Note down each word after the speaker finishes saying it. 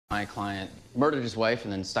My client murdered his wife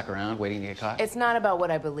and then stuck around waiting to get caught? It's not about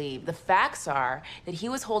what I believe. The facts are that he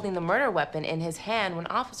was holding the murder weapon in his hand when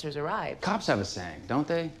officers arrived. Cops have a saying, don't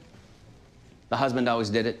they? The husband always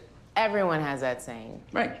did it. Everyone has that saying.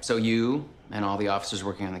 Right. So you and all the officers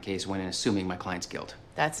working on the case went in assuming my client's guilt.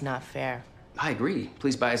 That's not fair. I agree.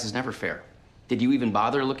 Police bias is never fair. Did you even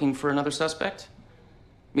bother looking for another suspect?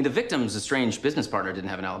 I mean, the victim's estranged business partner didn't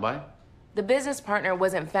have an alibi. The business partner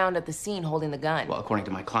wasn't found at the scene holding the gun. Well, according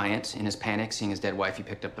to my client, in his panic, seeing his dead wife, he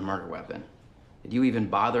picked up the murder weapon. Did you even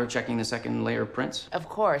bother checking the second layer of prints? Of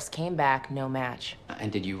course, came back, no match.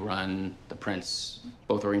 And did you run the prints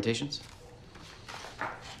both orientations?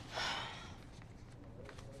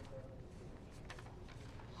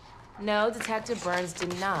 No, Detective Burns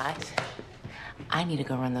did not. I need to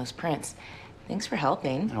go run those prints. Thanks for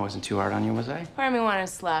helping. I wasn't too hard on you, was I? Part of me wanted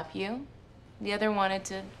to slap you. The other wanted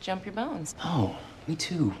to jump your bones. Oh, me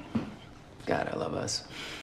too. God, I love us.